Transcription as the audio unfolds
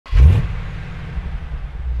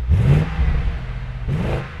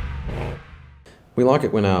We like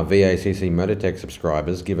it when our VACC MotorTech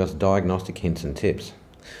subscribers give us diagnostic hints and tips.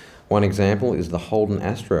 One example is the Holden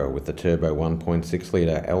Astra with the turbo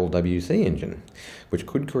 1.6L LWC engine, which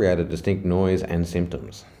could create a distinct noise and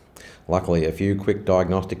symptoms. Luckily, a few quick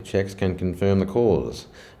diagnostic checks can confirm the cause.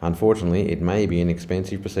 Unfortunately, it may be an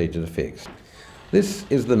expensive procedure to fix. This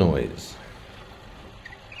is the noise.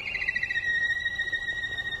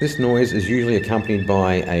 This noise is usually accompanied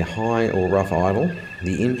by a high or rough idle.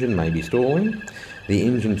 The engine may be stalling. The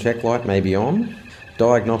engine check light may be on.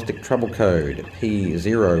 Diagnostic trouble code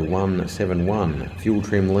P0171 fuel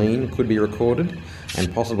trim lean could be recorded,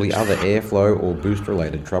 and possibly other airflow or boost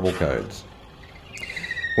related trouble codes.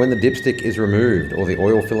 When the dipstick is removed or the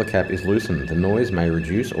oil filler cap is loosened, the noise may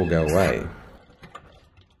reduce or go away.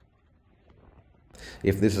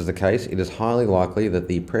 If this is the case, it is highly likely that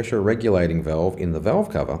the pressure regulating valve in the valve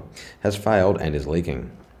cover has failed and is leaking.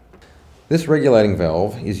 This regulating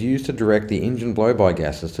valve is used to direct the engine blow-by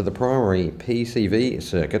gases to the primary PCV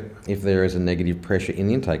circuit if there is a negative pressure in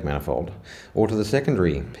the intake manifold, or to the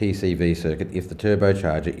secondary PCV circuit if the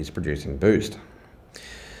turbocharger is producing boost.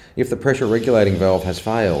 If the pressure regulating valve has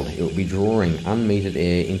failed, it will be drawing unmetered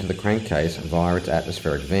air into the crankcase via its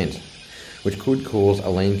atmospheric vent, which could cause a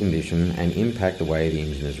lean condition and impact the way the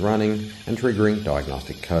engine is running and triggering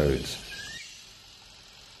diagnostic codes.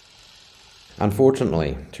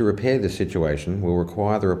 Unfortunately, to repair this situation will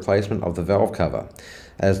require the replacement of the valve cover,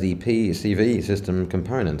 as the PCV system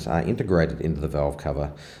components are integrated into the valve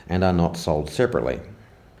cover and are not sold separately.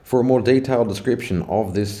 For a more detailed description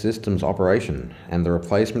of this system's operation and the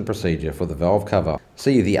replacement procedure for the valve cover,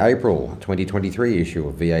 see the April 2023 issue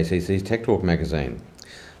of VACC's Tech Talk magazine.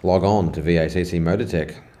 Log on to VACC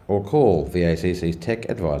MotorTech or call VACC's Tech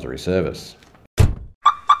Advisory Service.